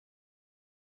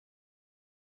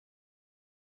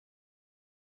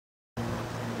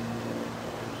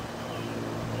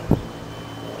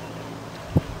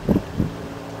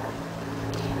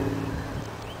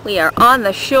We are on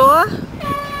the shore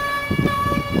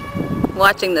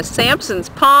watching the Sampson's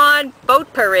Pond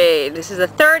Boat Parade. This is the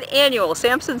third annual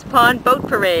Sampson's Pond Boat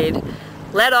Parade,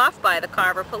 led off by the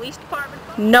Carver Police Department.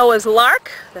 Noah's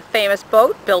Lark, the famous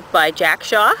boat built by Jack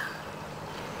Shaw.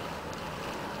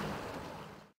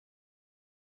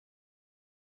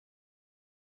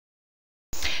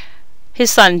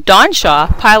 His son Don Shaw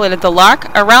piloted the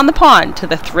Lark around the pond to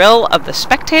the thrill of the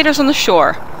spectators on the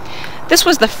shore. This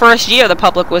was the first year the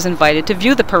public was invited to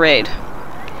view the parade.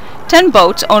 10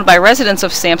 boats owned by residents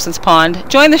of Sampson's Pond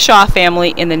joined the Shaw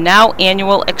family in the now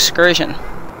annual excursion.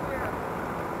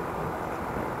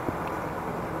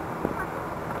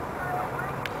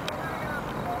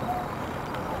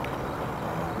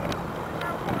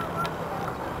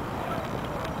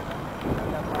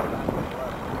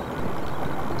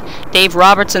 Dave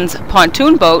Robertson's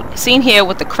pontoon boat, seen here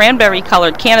with the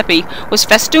cranberry-colored canopy, was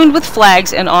festooned with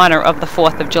flags in honor of the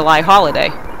 4th of July holiday.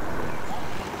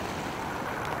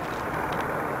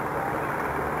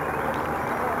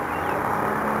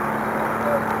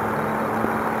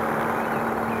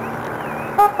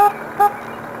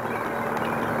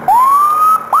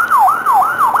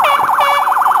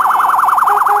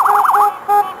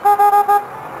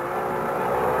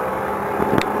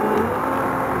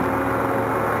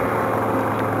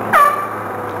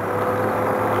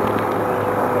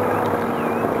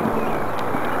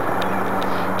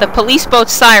 The police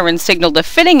boat's siren signaled a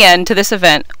fitting end to this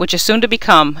event, which is soon to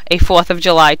become a 4th of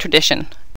July tradition.